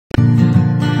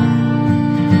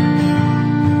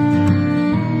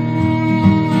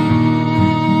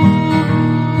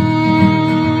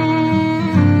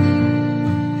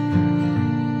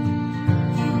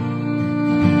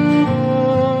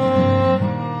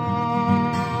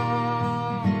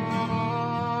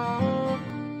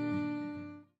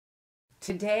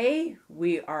Today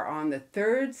we are on the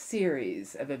third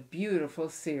series of a beautiful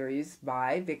series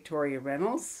by Victoria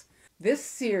Reynolds. This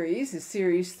series is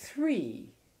series 3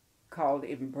 called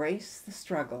Embrace the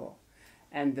Struggle,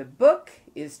 and the book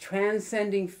is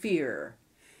Transcending Fear.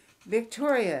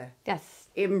 Victoria. Yes.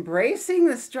 Embracing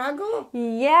the struggle?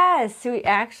 Yes, we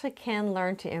actually can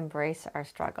learn to embrace our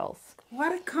struggles.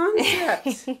 What a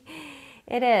concept!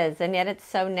 It is, and yet it's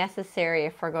so necessary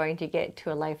if we're going to get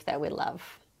to a life that we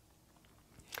love.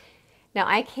 Now,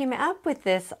 I came up with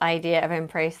this idea of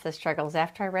embrace the struggles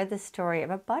after I read the story of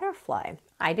a butterfly.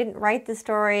 I didn't write the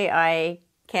story. I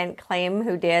can't claim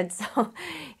who did, so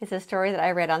it's a story that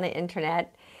I read on the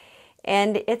internet.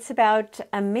 And it's about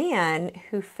a man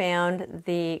who found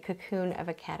the cocoon of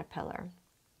a caterpillar.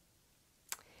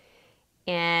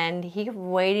 And he was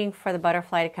waiting for the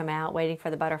butterfly to come out, waiting for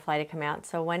the butterfly to come out.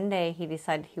 So one day he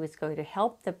decided he was going to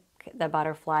help the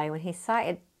butterfly when he saw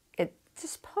it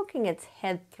just poking its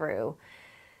head through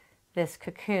this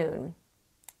cocoon.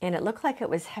 And it looked like it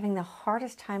was having the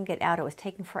hardest time get out. It was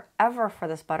taking forever for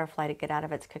this butterfly to get out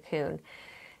of its cocoon.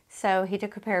 So he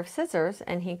took a pair of scissors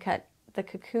and he cut the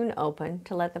cocoon open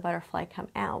to let the butterfly come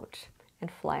out and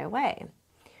fly away.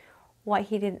 What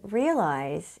he didn't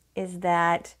realize is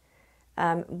that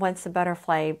once the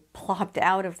butterfly plopped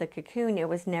out of the cocoon, it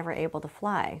was never able to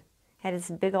fly. It had this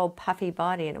big old puffy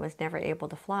body and it was never able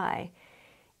to fly.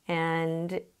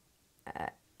 And,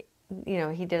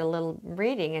 he did a little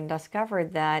reading and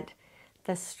discovered that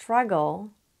the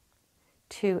struggle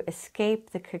to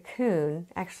escape the cocoon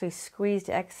actually squeezed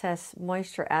excess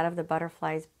moisture out of the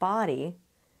butterfly's body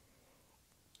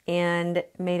and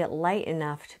made it light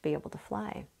enough to be able to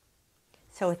fly.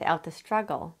 So without the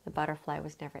struggle, the butterfly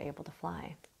was never able to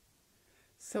fly.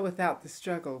 So without the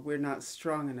struggle, we're not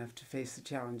strong enough to face the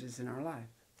challenges in our life.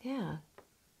 Yeah.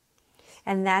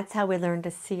 And that's how we learn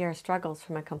to see our struggles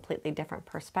from a completely different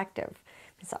perspective.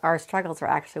 Because our struggles are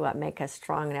actually what make us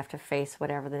strong enough to face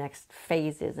whatever the next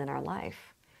phase is in our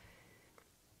life.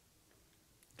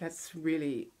 That's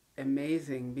really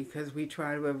amazing because we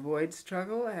try to avoid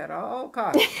struggle at all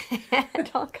costs.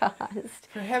 At all costs.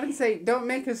 For heaven's sake, don't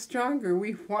make us stronger.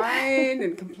 We whine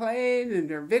and complain and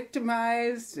are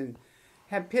victimized and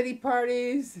have pity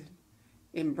parties.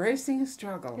 Embracing a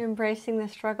struggle. Embracing the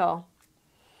struggle.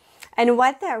 And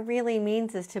what that really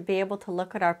means is to be able to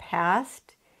look at our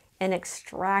past and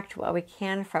extract what we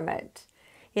can from it.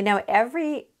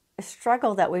 Every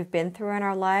struggle that we've been through in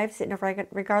our lives,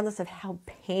 regardless of how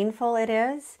painful it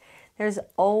is, there's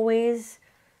always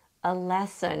a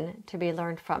lesson to be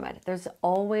learned from it. There's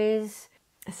always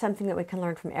something that we can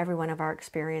learn from every one of our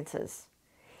experiences.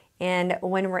 And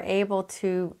when we're able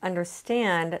to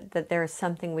understand that there is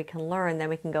something we can learn, then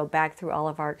we can go back through all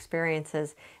of our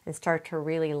experiences and start to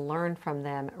really learn from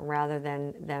them rather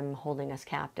than them holding us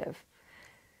captive.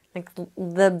 Like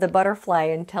the butterfly,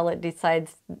 until it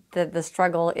decides that the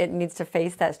struggle, it needs to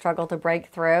face that struggle to break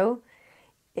through,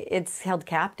 it's held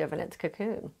captive in its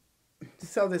cocoon.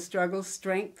 So the struggle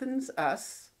strengthens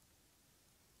us,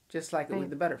 just like it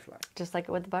would the butterfly. Just like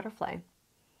it would the butterfly.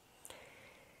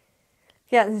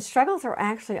 Yeah, and struggles are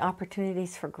actually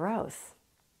opportunities for growth.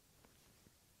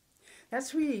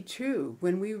 That's really true.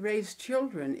 When we raise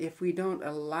children, if we don't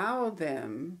allow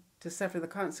them to suffer the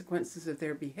consequences of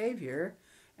their behavior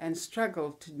and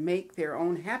struggle to make their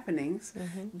own happenings,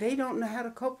 they don't know how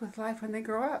to cope with life when they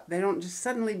grow up. They don't just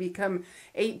suddenly become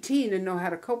 18 and know how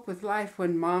to cope with life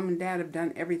when mom and dad have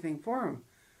done everything for them.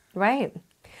 Right.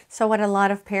 So what a lot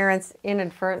of parents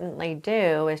inadvertently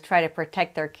do is try to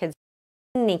protect their kids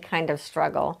from any kind of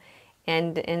struggle.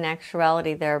 And in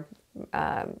actuality, they're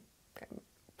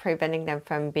preventing them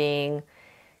from being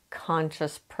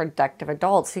conscious, productive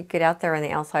adults. You get out there in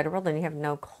the outside world and you have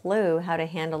no clue how to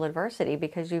handle adversity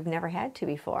because you've never had to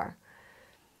before.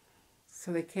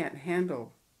 So they can't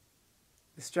handle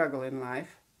the struggle in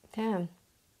life. Yeah.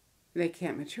 They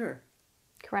can't mature.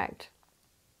 Correct.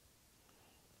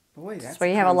 Boy, that's why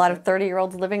you have a lot of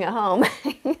 30-year-olds living at home.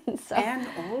 So. And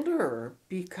older,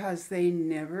 because they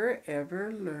never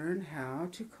ever learn how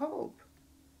to cope.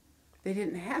 They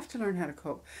didn't have to learn how to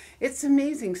cope. It's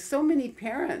amazing. So many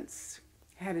parents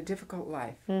had a difficult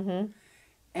life and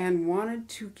wanted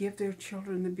to give their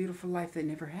children the beautiful life they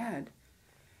never had.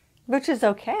 Which is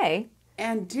okay.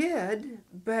 And did,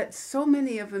 but so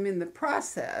many of them in the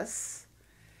process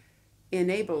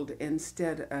enabled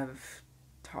instead of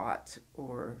taught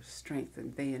or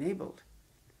strengthened. They enabled.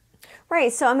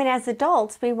 Right. So, as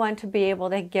adults, we want to be able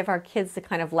to give our kids the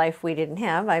kind of life we didn't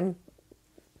have. I'm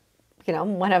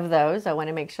one of those. I want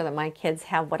to make sure that my kids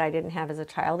have what I didn't have as a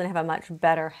child and have a much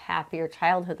better, happier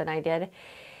childhood than I did.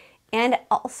 and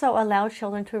also allow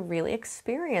children to really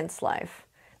experience life.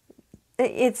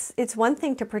 It's one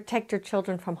thing to protect your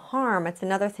children from harm. It's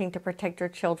another thing to protect your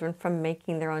children from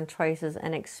making their own choices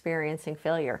and experiencing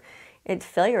failure.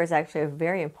 Failure is actually a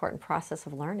very important process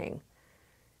of learning.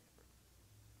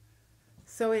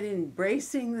 So in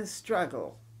embracing the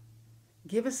struggle,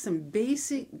 give us some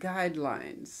basic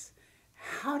guidelines.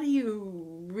 How do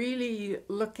you really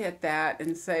look at that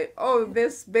and say, oh,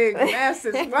 this big mess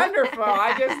is wonderful,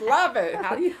 I just love it?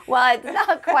 How do you... Well, it's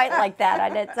not quite like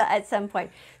that at some point.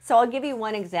 So I'll give you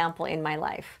one example in my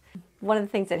life. One of the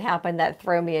things that happened that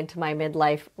threw me into my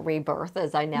midlife rebirth,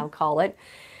 as I now call it,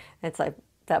 it's like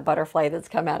that butterfly that's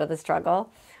come out of the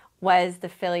struggle, was the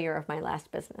failure of my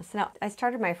last business. Now, I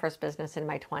started my first business in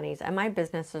my 20s, and my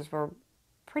businesses were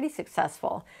pretty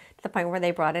successful to the point where they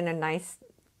brought in a nice,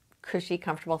 cushy,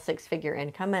 comfortable six-figure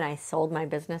income, and I sold my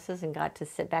businesses and got to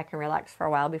sit back and relax for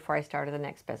a while before I started the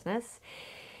next business.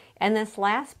 And this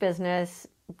last business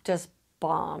just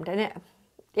bombed, and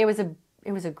it was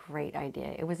a great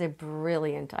idea. It was a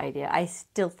brilliant idea. I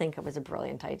still think it was a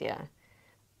brilliant idea.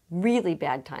 Really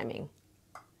bad timing.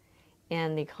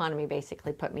 And the economy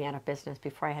basically put me out of business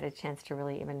before I had a chance to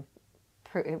really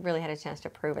had a chance to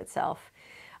prove itself.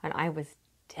 And I was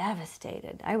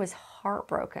devastated. I was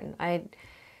heartbroken.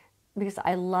 Because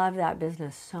I love that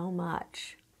business so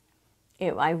much.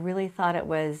 I really thought it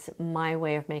was my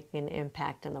way of making an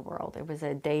impact in the world. It was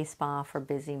a day spa for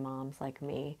busy moms like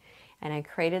me. And I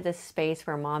created this space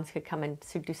where moms could come and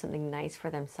do something nice for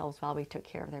themselves while we took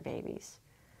care of their babies.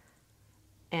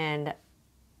 And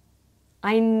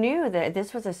I knew that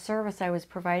this was a service I was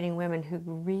providing women who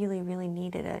really, really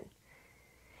needed it.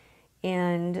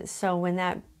 And so when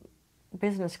that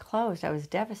business closed, I was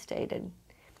devastated.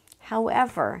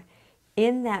 However,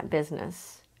 in that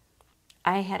business,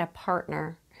 I had a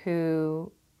partner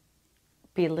who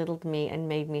belittled me and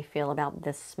made me feel about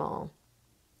this small.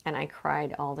 And I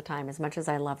cried all the time. As much as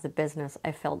I love the business,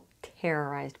 I felt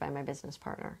terrorized by my business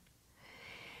partner.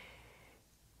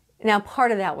 Now,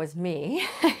 part of that was me,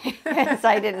 because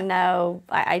I didn't know.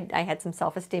 I had some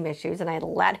self-esteem issues, and I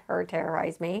let her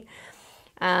terrorize me.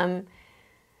 But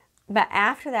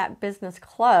after that business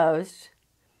closed,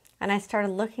 and I started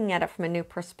looking at it from a new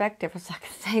perspective, I was like,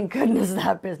 thank goodness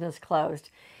that business closed.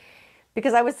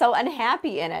 Because I was so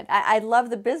unhappy in it. I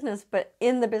love the business, but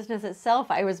in the business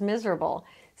itself, I was miserable.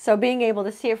 So being able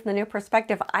to see it from the new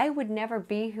perspective, I would never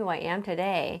be who I am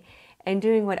today and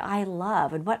doing what I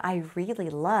love. And what I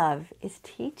really love is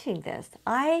teaching this.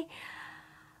 I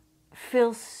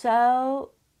feel so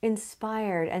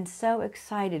inspired and so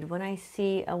excited when I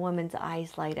see a woman's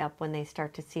eyes light up when they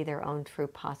start to see their own true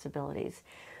possibilities.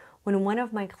 When one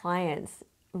of my clients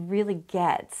really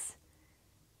gets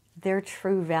their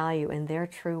true value and their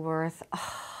true worth,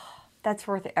 that's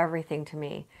worth everything to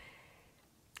me.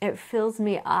 It fills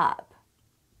me up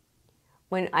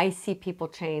when I see people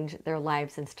change their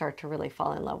lives and start to really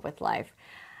fall in love with life.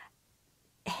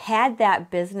 Had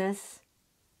that business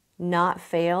not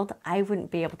failed, I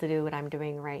wouldn't be able to do what I'm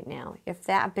doing right now. If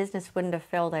that business wouldn't have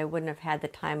failed, I wouldn't have had the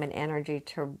time and energy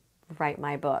to write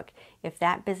my book. If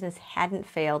that business hadn't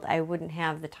failed, I wouldn't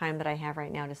have the time that I have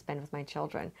right now to spend with my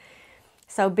children.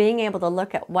 So being able to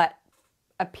look at what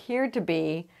appeared to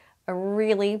be a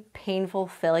really painful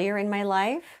failure in my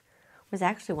life was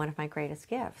actually one of my greatest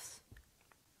gifts.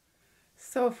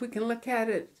 So if we can look at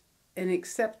it and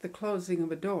accept the closing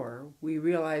of a door, we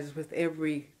realize with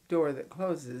every door that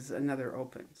closes, another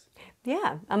opens.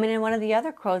 Yeah. I mean, and one of the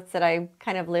other quotes that I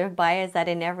kind of live by is that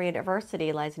in every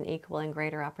adversity lies an equal and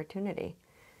greater opportunity.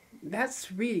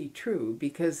 That's really true,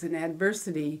 because an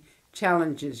adversity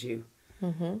challenges you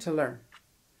to learn.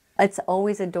 It's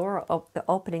always a door the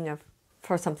opening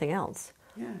for something else.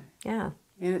 Yeah. Yeah.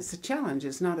 And it's a challenge.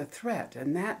 It's not a threat.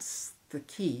 And that's the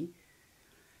key.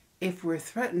 If we're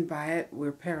threatened by it,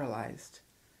 we're paralyzed.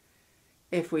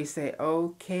 If we say,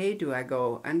 okay, do I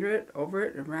go under it, over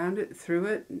it, around it, through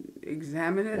it,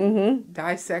 examine it,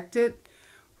 dissect it?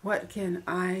 What can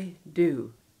I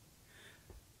do?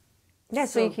 Yeah,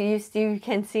 so you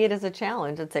can see it as a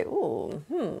challenge and say,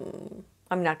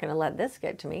 I'm not going to let this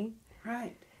get to me.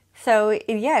 Right. So,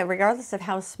 yeah, regardless of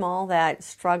how small that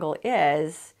struggle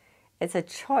is, it's a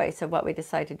choice of what we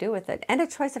decide to do with it, and a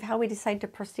choice of how we decide to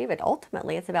perceive it.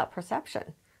 Ultimately, it's about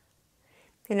perception.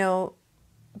 You know,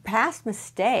 past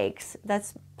mistakes,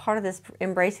 that's part of this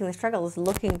embracing the struggle, is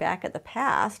looking back at the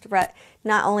past,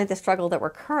 not only the struggle that we're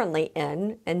currently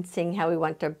in and seeing how we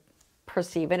want to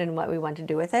perceive it and what we want to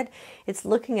do with it. It's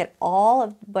looking at all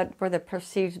of what were the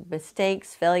perceived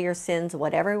mistakes, failures, sins,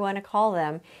 whatever we want to call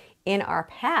them, in our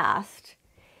past,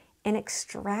 and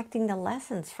extracting the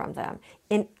lessons from them.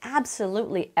 In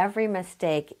absolutely every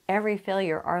mistake, every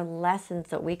failure are lessons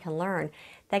that we can learn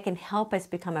that can help us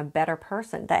become a better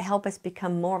person, that help us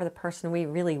become more of the person we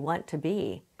really want to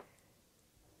be.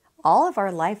 All of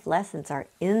our life lessons are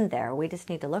in there. We just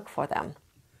need to look for them.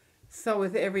 So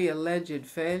with every alleged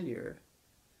failure,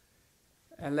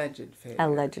 Alleged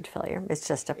failure. It's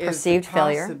just a is perceived the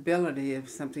failure. possibility of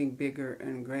something bigger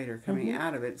and greater coming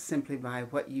out of it simply by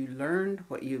what you learned,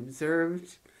 what you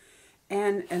observed,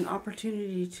 and an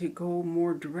opportunity to go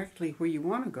more directly where you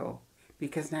want to go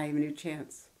because now you have a new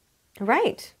chance.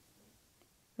 Right.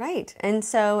 Right. And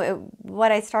so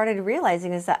what I started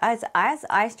realizing is that as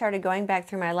I started going back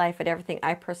through my life at everything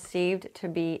I perceived to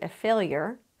be a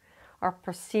failure or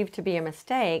perceived to be a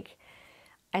mistake,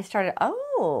 I started,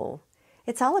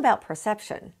 it's all about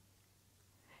perception.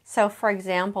 So, for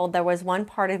example, there was one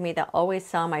part of me that always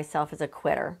saw myself as a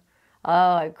quitter.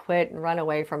 Oh, I quit and run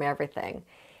away from everything.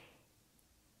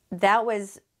 That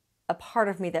was a part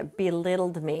of me that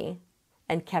belittled me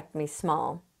and kept me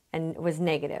small and was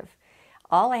negative.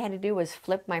 All I had to do was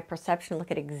flip my perception,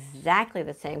 look at exactly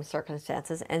the same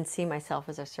circumstances, and see myself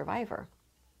as a survivor.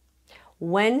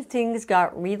 When things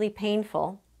got really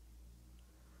painful,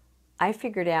 I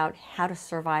figured out how to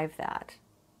survive that.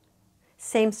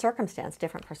 Same circumstance,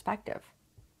 different perspective.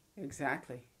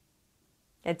 Exactly.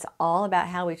 It's all about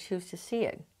how we choose to see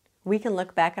it. We can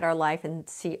look back at our life and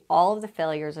see all of the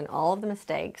failures and all of the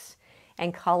mistakes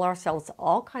and call ourselves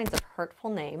all kinds of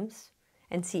hurtful names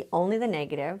and see only the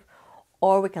negative,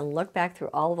 or we can look back through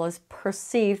all of those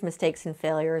perceived mistakes and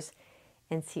failures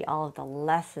and see all of the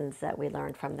lessons that we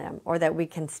learned from them or that we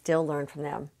can still learn from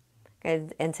them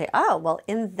and say, oh, well,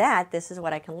 in that, this is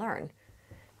what I can learn.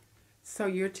 So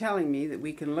you're telling me that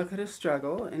we can look at a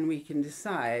struggle and we can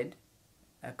decide,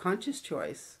 a conscious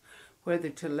choice,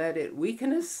 whether to let it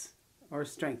weaken us or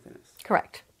strengthen us.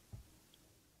 Correct.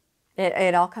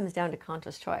 It all comes down to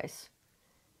conscious choice.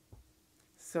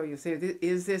 So you say,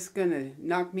 is this going to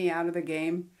knock me out of the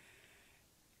game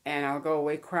and I'll go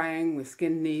away crying with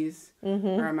skinned knees?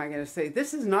 Or am I going to say,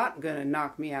 this is not going to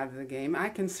knock me out of the game. I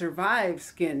can survive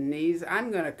skinned knees.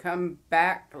 I'm going to come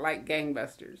back like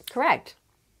gangbusters. Correct.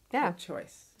 Yeah. It's a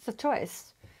choice. It's a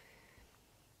choice.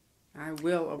 I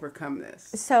will overcome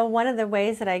this. So one of the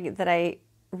ways that I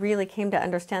really came to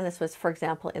understand this was, for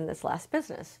example, in this last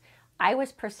business. I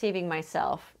was perceiving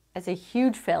myself as a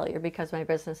huge failure because my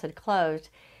business had closed.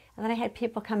 And then I had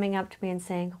people coming up to me and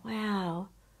saying, wow,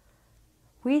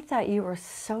 we thought you were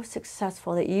so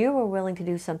successful that you were willing to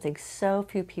do something so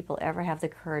few people ever have the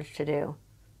courage to do.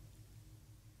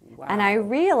 Wow. And I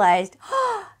realized,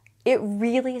 it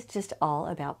really is just all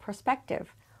about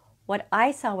perspective. What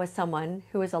I saw was someone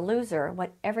who was a loser.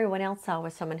 What everyone else saw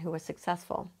was someone who was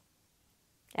successful.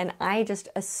 And I just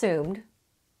assumed,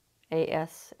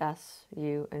 A-S-S,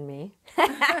 you and me,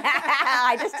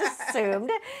 I just assumed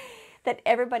that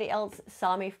everybody else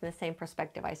saw me from the same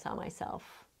perspective I saw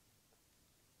myself.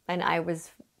 And I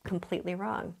was completely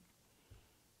wrong.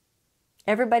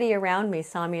 Everybody around me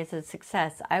saw me as a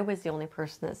success. I was the only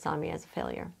person that saw me as a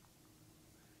failure.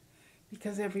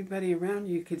 Because everybody around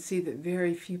you could see that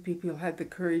very few people had the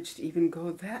courage to even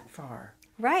go that far.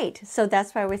 Right. So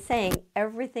that's why I was saying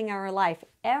everything in our life,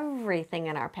 everything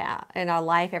in our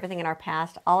life, everything in our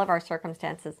past, all of our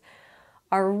circumstances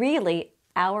are really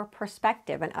our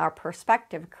perspective, and our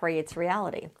perspective creates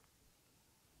reality.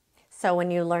 So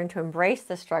when you learn to embrace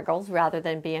the struggles rather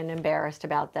than being embarrassed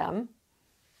about them,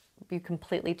 you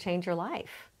completely change your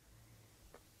life.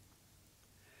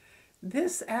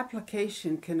 This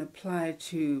application can apply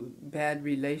to bad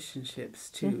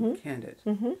relationships too, can't it?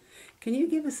 Can you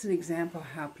give us an example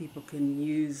how people can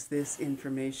use this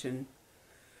information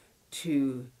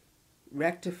to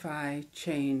rectify,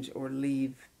 change, or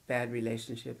leave bad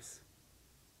relationships?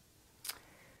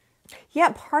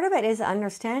 Yeah, part of it is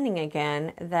understanding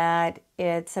again that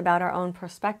it's about our own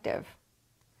perspective.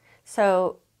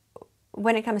 So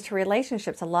when it comes to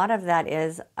relationships, a lot of that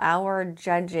is our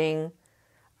judging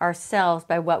ourselves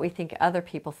by what we think other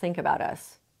people think about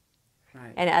us.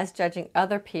 Right. And us judging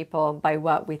other people by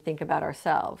what we think about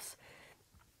ourselves.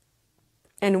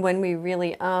 And when we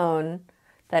really own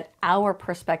that our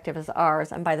perspective is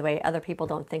ours, and by the way, other people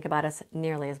don't think about us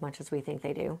nearly as much as we think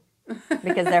they do,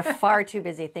 because they're far too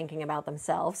busy thinking about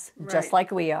themselves, just like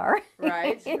we are.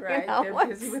 Right, right. know? They're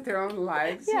busy with their own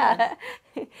lives. Yeah.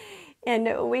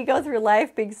 And we go through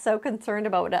life being so concerned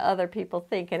about what other people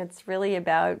think, and it's really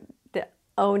about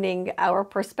owning our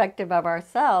perspective of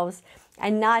ourselves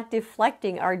and not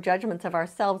deflecting our judgments of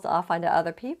ourselves off onto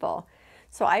other people.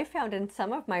 So I found in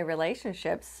some of my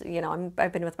relationships, you know,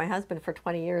 I've been with my husband for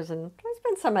 20 years, and there's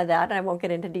been some of that, and I won't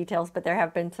get into details, but there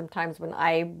have been some times when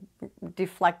I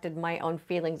deflected my own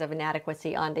feelings of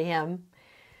inadequacy onto him,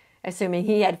 assuming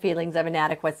he had feelings of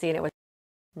inadequacy and it was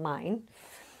mine.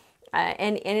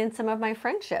 And in some of my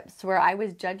friendships where I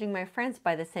was judging my friends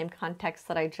by the same context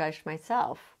that I judged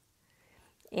myself.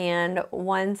 And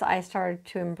once I started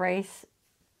to embrace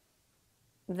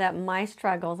that my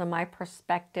struggles and my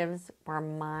perspectives were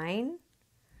mine,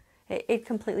 it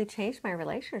completely changed my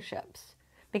relationships.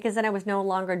 Because then I was no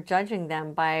longer judging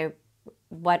them by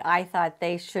what I thought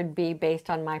they should be based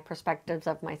on my perspectives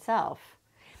of myself.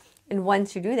 And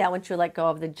once you do that, once you let go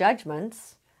of the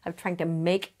judgments of trying to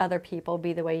make other people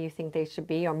be the way you think they should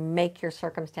be, or make your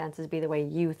circumstances be the way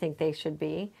you think they should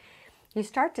be, you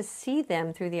start to see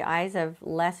them through the eyes of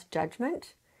less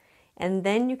judgment, and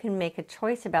then you can make a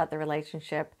choice about the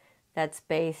relationship that's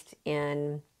based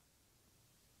in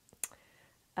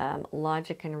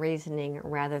logic and reasoning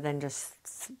rather than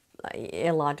just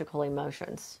illogical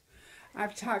emotions.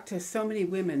 I've talked to so many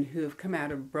women who have come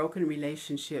out of broken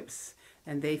relationships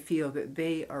and they feel that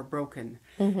they are broken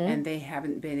and they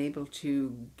haven't been able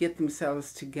to get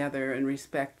themselves together and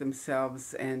respect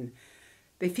themselves, and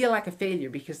they feel like a failure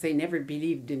because they never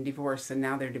believed in divorce and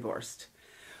now they're divorced.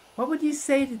 What would you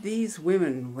say to these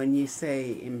women when you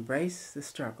say embrace the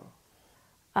struggle?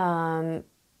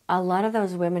 A lot of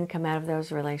those women come out of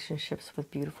those relationships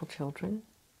with beautiful children.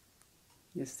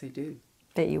 Yes, they do.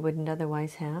 That you wouldn't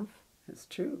otherwise have. That's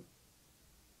true.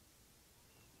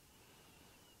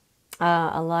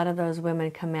 A lot of those women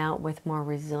come out with more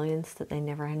resilience that they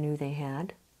never knew they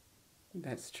had.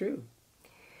 That's true.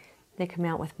 They come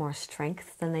out with more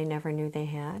strength than they never knew they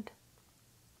had.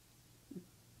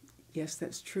 Yes,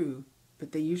 that's true.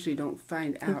 But they usually don't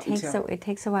find out until... It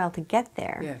takes a while to get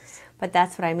there. Yes. But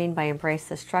that's what I mean by embrace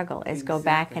the struggle, is go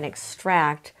back and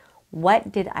extract,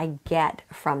 what did I get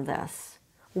from this?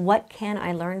 What can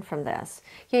I learn from this?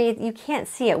 You can't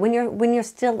see it. When you're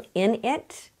still in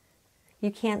it, you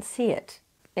can't see it.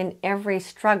 In every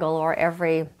struggle or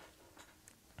every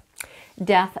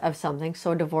death of something,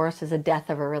 so divorce is a death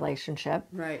of a relationship.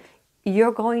 Right.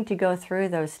 You're going to go through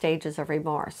those stages of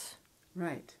remorse.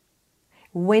 Right.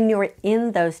 When you're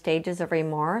in those stages of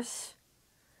remorse,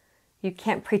 you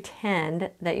can't pretend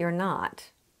that you're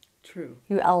not. True.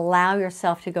 You allow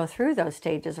yourself to go through those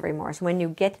stages of remorse. When you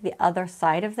get to the other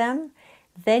side of them,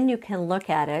 then you can look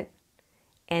at it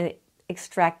and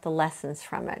extract the lessons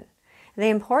from it. The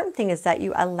important thing is that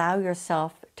you allow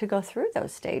yourself to go through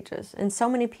those stages, and so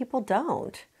many people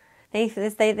don't.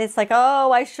 It's like,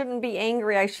 oh, I shouldn't be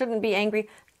angry. I shouldn't be angry.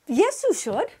 Yes, you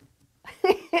should.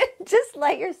 Just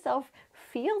let yourself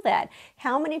feel that.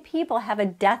 How many people have a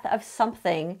death of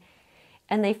something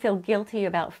and they feel guilty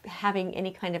about having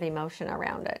any kind of emotion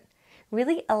around it?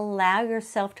 Really allow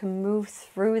yourself to move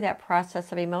through that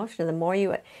process of emotion. The more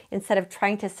you, instead of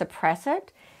trying to suppress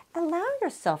it, allow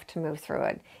yourself to move through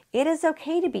it. It is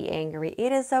okay to be angry.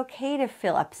 It is okay to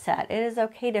feel upset. It is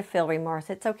okay to feel remorse.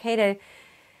 It's okay to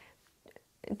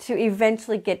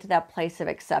eventually get to that place of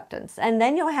acceptance. And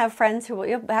then you'll have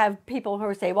you'll have people who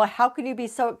will say, well, how can you be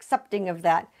so accepting of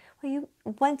that? Well,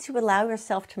 once you allow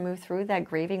yourself to move through that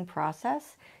grieving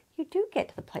process, you do get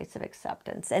to the place of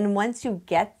acceptance. And once you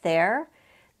get there,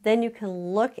 then you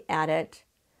can look at it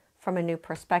from a new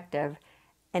perspective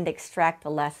and extract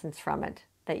the lessons from it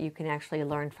that you can actually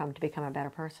learn from to become a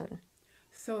better person.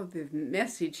 So the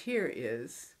message here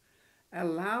is,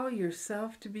 allow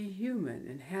yourself to be human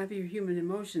and have your human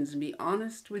emotions and be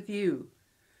honest with you.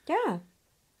 Yeah.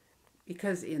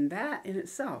 Because in that in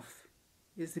itself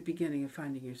is the beginning of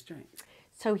finding your strength.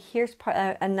 So here's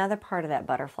another part of that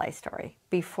butterfly story.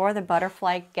 Before the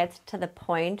butterfly gets to the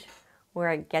point where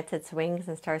it gets its wings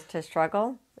and starts to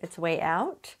struggle its way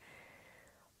out,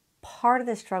 part of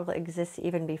the struggle exists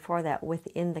even before that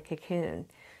within the cocoon.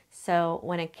 So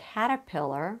when a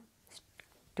caterpillar is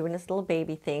doing this little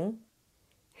baby thing,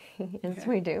 as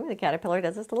we do, the caterpillar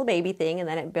does this little baby thing and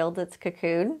then it builds its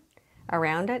cocoon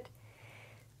around it,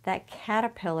 that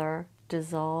caterpillar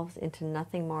dissolves into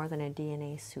nothing more than a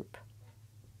DNA soup.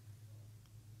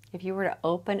 If you were to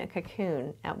open a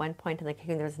cocoon at one point in the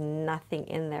cocoon, there's nothing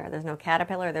in there. There's no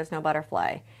caterpillar, there's no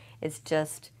butterfly. It's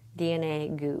just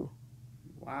DNA goo.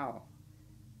 Wow.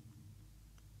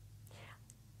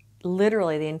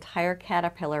 Literally, the entire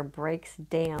caterpillar breaks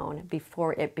down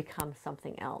before it becomes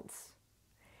something else.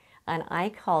 And I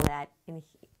call that,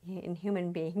 in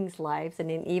human beings' lives,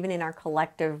 and even in our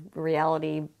collective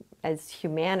reality as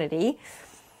humanity,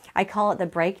 I call it the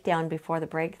breakdown before the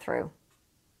breakthrough.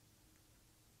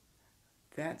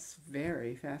 That's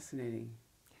very fascinating.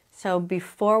 So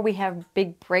before we have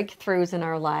big breakthroughs in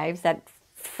our lives, that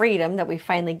freedom that we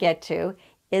finally get to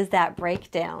is that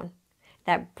breakdown.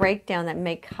 That breakdown that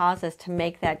may cause us to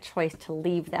make that choice to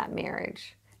leave that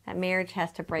marriage. That marriage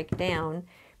has to break down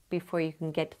before you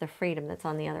can get to the freedom that's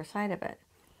on the other side of it.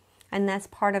 And that's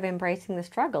part of embracing the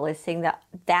struggle, is seeing that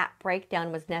that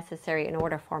breakdown was necessary in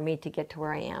order for me to get to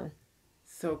where I am.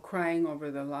 So crying over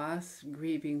the loss,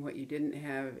 grieving what you didn't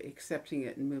have, accepting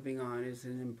it and moving on is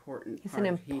an important part. It's an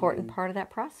important part of that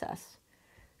process.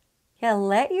 Yeah,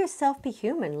 let yourself be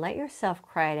human. Let yourself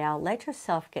cry it out. Let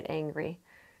yourself get angry.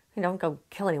 You don't go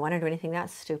kill anyone or do anything that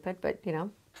stupid, but, you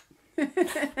know,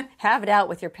 have it out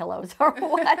with your pillows or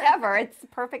whatever. It's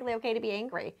perfectly okay to be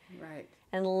angry. Right.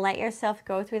 And let yourself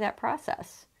go through that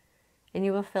process. And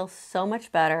you will feel so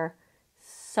much better,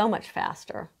 so much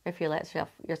faster if you let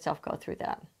yourself go through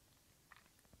that.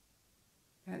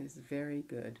 That is very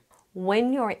good.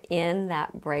 When you're in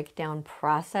that breakdown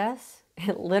process,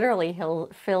 it literally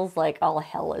feels like all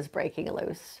hell is breaking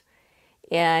loose.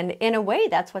 And in a way,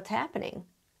 that's what's happening.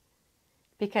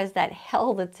 Because that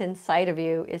hell that's inside of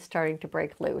you is starting to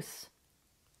break loose.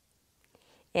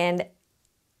 And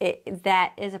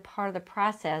that is a part of the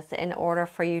process in order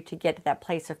for you to get to that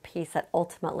place of peace that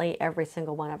ultimately every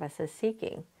single one of us is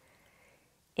seeking.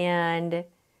 And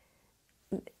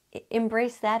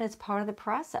embrace that as part of the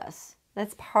process.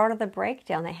 That's part of the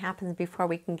breakdown that happens before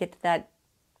we can get to that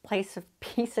place of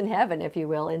peace in heaven, if you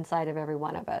will, inside of every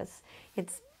one of us.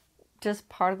 It's just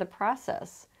part of the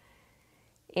process.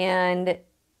 And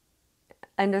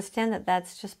understand that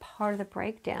that's just part of the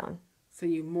breakdown. So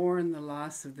you mourn the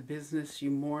loss of the business, you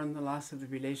mourn the loss of the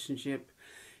relationship,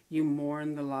 you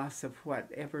mourn the loss of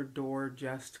whatever door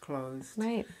just closed.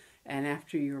 Right. And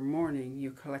after your mourning, you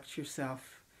collect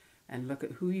yourself and look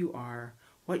at who you are,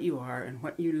 and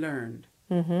what you learned,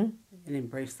 and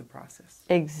embrace the process.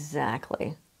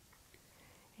 Exactly.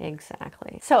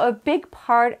 Exactly. So a big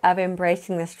part of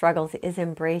embracing the struggles is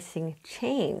embracing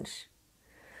change.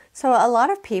 So a lot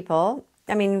of people,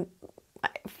 I mean,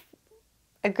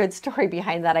 a good story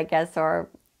behind that, I guess, or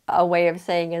a way of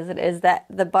saying is that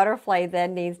the butterfly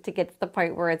then needs to get to the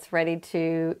point where it's ready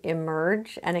to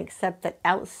emerge and accept that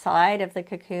outside of the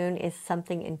cocoon is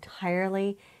something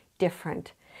entirely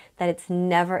different that it's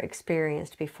never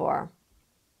experienced before.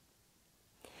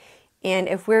 And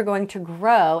if we're going to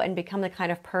grow and become the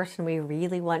kind of person we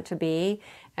really want to be,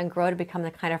 and grow to become the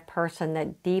kind of person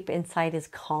that deep inside is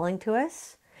calling to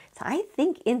us, so I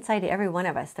think inside every one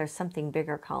of us, there's something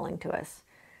bigger calling to us.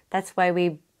 That's why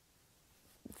we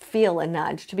feel a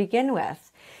nudge to begin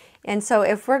with. And so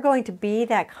if we're going to be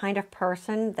that kind of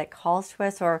person that calls to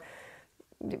us, or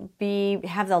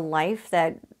have the life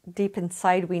that deep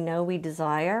inside we know we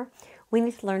desire, we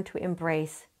need to learn to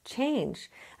embrace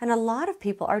change. And a lot of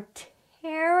people are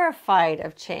terrified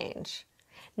of change,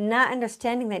 not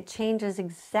understanding that change is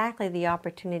exactly the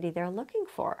opportunity they're looking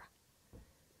for.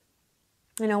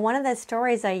 You know, one of the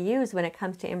stories I use when it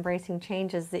comes to embracing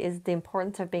change is the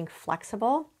importance of being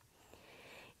flexible.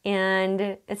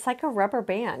 And it's like a rubber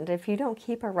band. If you don't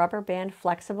keep a rubber band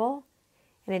flexible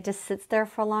and it just sits there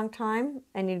for a long time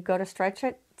and you go to stretch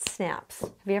it, it snaps.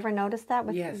 Have you ever noticed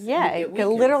that? Yes. Yeah, it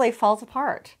literally falls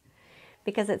apart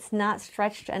because it's not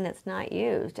stretched and it's not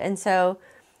used. And so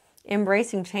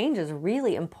embracing change is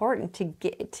really important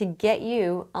to get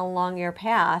you along your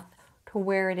path to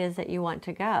where it is that you want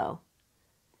to go.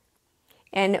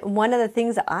 And one of the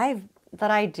things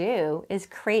that I do is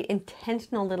create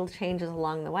intentional little changes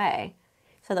along the way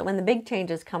so that when the big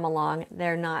changes come along,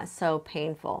 they're not so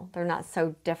painful. They're not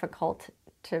so difficult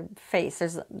to face.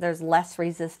 There's less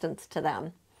resistance to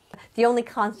them. The only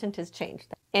constant is change.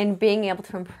 And being able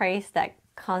to embrace that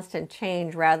constant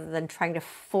change rather than trying to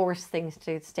force things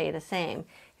to stay the same.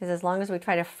 Because as long as we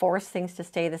try to force things to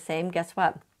stay the same, guess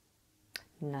what?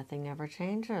 Nothing ever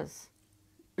changes.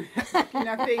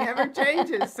 Nothing ever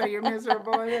changes, so you're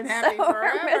miserable and unhappy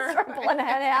forever. We're miserable and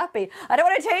unhappy. I don't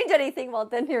want to change anything. Well,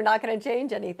 then you're not going to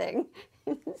change anything.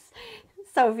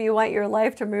 So if you want your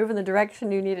life to move in the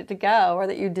direction you need it to go, or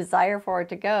that you desire for it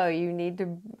to go, you need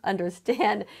to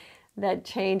understand that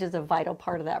change is a vital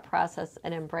part of that process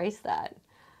and embrace that.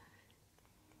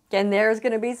 And there's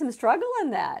going to be some struggle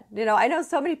in that. You know, I know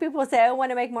so many people say, I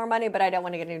want to make more money, but I don't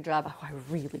want to get a new job. Oh, I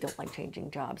really don't like changing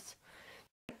jobs.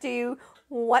 Do you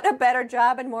want a better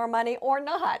job and more money or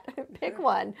not? Pick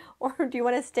one. Or do you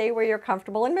want to stay where you're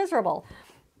comfortable and miserable?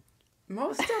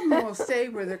 Most of them will stay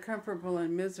where they're comfortable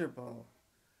and miserable.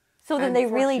 So then they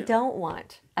really don't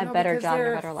want a better job and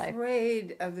a better life. They're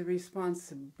afraid of the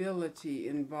responsibility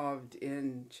involved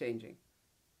in changing.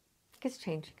 Because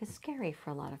changing is scary for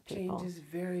a lot of people. Change is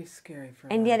very scary for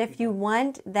a And lot yet of if you people.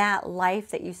 want that life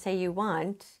that you say you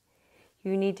want,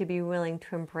 you need to be willing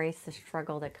to embrace the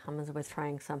struggle that comes with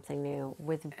trying something new,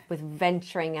 with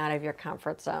venturing out of your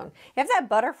comfort zone. If that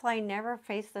butterfly never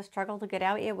faced the struggle to get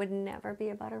out, it would never be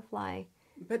a butterfly.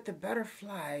 But the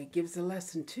butterfly gives a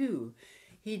lesson too.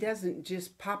 He doesn't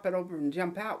just pop it over and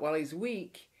jump out while he's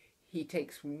weak. He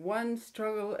takes one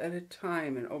struggle at a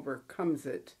time and overcomes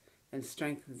it and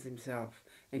strengthens himself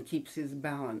and keeps his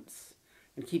balance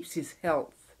and keeps his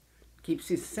health, keeps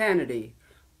his sanity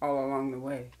all along the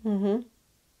way. Mm-hmm.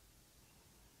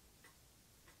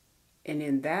 And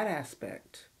in that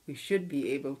aspect, we should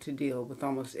be able to deal with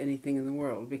almost anything in the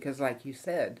world because, like you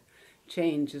said,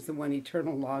 change is the one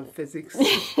eternal law of physics.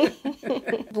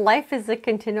 Life is a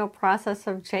continual process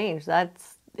of change.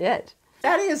 That's it.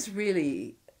 That is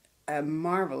really a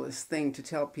marvelous thing to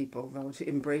tell people, though, to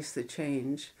embrace the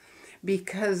change,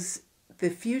 because the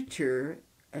future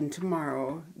and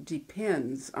tomorrow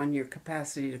depends on your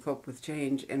capacity to cope with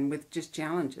change and with just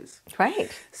challenges.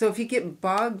 Right. So if you get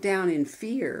bogged down in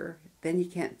fear, then you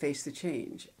can't face the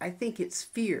change. I think it's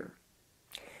fear.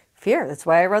 Fear. That's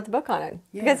why I wrote the book on it.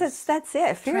 Yes. Because that's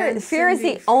it. Fear is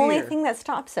Transcending the only fear. thing that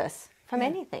stops us from Yeah.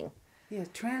 anything. Yeah,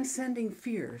 transcending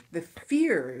fear. The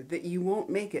fear that you won't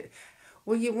make it.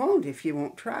 Well, you won't if you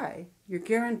won't try. You're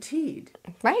guaranteed.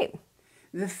 Right.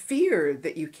 The fear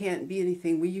that you can't be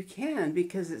anything, well, you can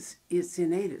because it's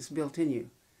innate, it's built in you.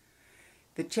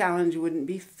 The challenge wouldn't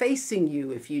be facing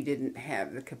you if you didn't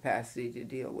have the capacity to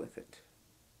deal with it.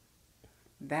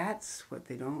 That's what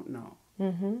they don't know.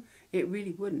 Mm-hmm. It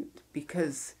really wouldn't,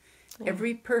 because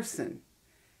every person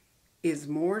is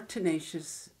more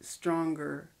tenacious,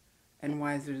 stronger, and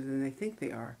wiser than they think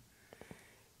they are.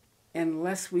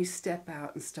 Unless we step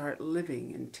out and start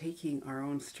living and taking our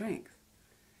own strength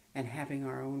and having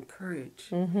our own courage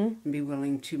and be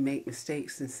willing to make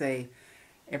mistakes and say,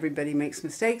 everybody makes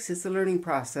mistakes, it's a learning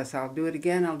process. I'll do it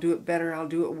again, I'll do it better, I'll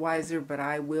do it wiser, but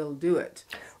I will do it.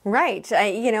 Right.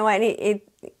 And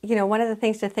one of the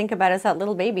things to think about is that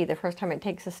little baby the first time it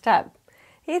takes a step.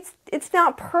 It's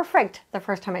not perfect the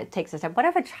first time it takes a step. What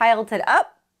if a child said,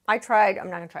 I tried, I'm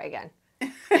not going to try again.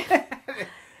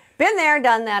 Been there,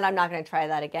 done that, I'm not going to try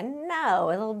that again. No,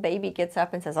 a little baby gets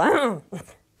up and says, I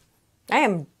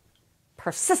am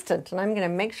persistent and I'm going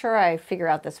to make sure I figure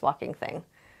out this walking thing.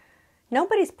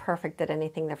 Nobody's perfect at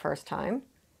anything the first time.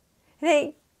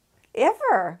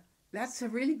 Ever. That's a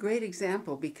really great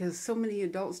example because so many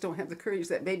adults don't have the courage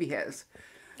that baby has.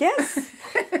 Yes.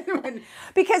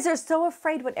 Because they're so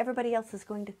afraid what everybody else is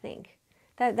going to think.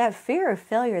 That fear of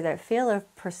failure, that fear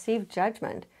of perceived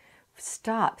judgment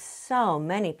stops so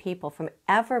many people from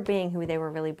ever being who they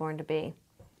were really born to be.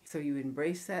 So you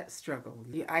embrace that struggle.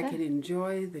 I can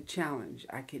enjoy the challenge.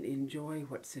 I can enjoy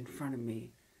what's in front of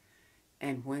me.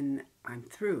 And when I'm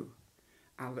through,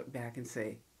 I'll look back and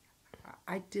say,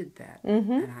 I did that,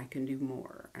 and I can do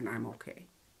more, and I'm okay.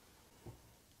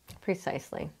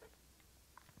 Precisely.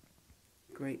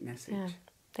 Great message. Yeah.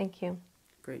 Thank you.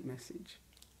 Great message.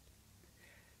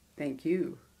 Thank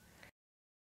you.